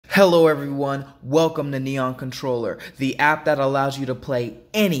Hello everyone, welcome to Neon Controller, the app that allows you to play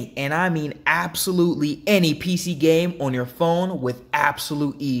any, and I mean absolutely any PC game on your phone with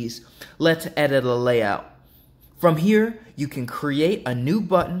absolute ease. Let's edit a layout. From here, you can create a new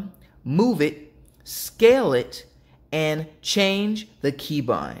button, move it, scale it, and change the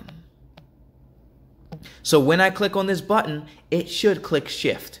keybind. So when I click on this button, it should click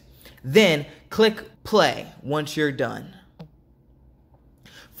shift. Then click play once you're done.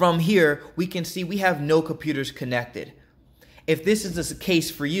 From here, we can see we have no computers connected. If this is the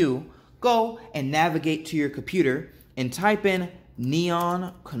case for you, go and navigate to your computer and type in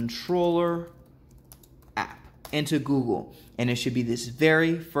Neon Controller app into Google, and it should be this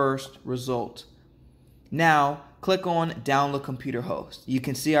very first result. Now, click on Download Computer Host. You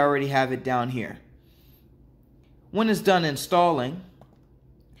can see I already have it down here. When it's done installing,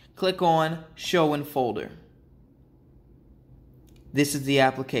 click on Show in Folder. This is the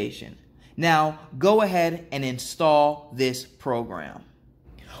application. Now, go ahead and install this program.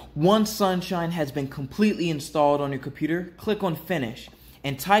 Once Sunshine has been completely installed on your computer, click on Finish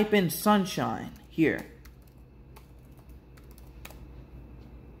and type in Sunshine here.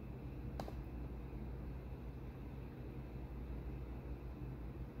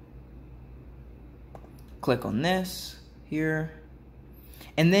 Click on this here,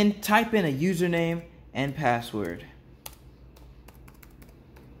 and then type in a username and password.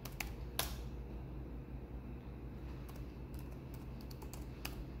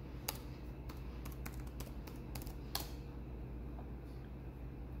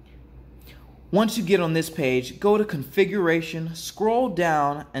 Once you get on this page, go to Configuration, scroll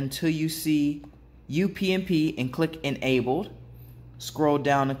down until you see UPnP and click Enabled. Scroll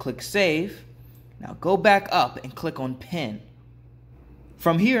down and click Save. Now go back up and click on Pin.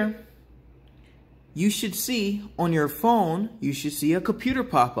 From here, you should see on your phone, you should see a computer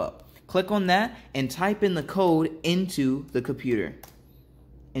pop up. Click on that and type in the code into the computer.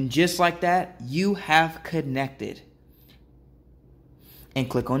 And just like that, you have connected. And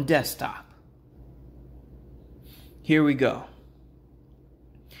click on Desktop. Here we go.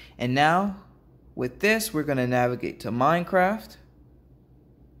 And now, with this, we're going to navigate to Minecraft.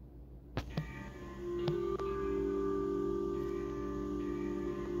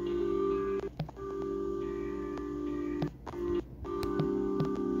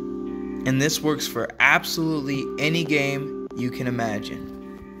 And this works for absolutely any game you can imagine.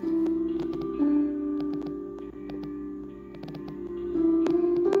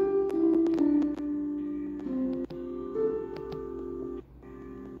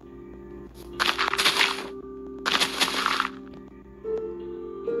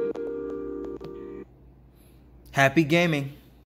 Happy gaming!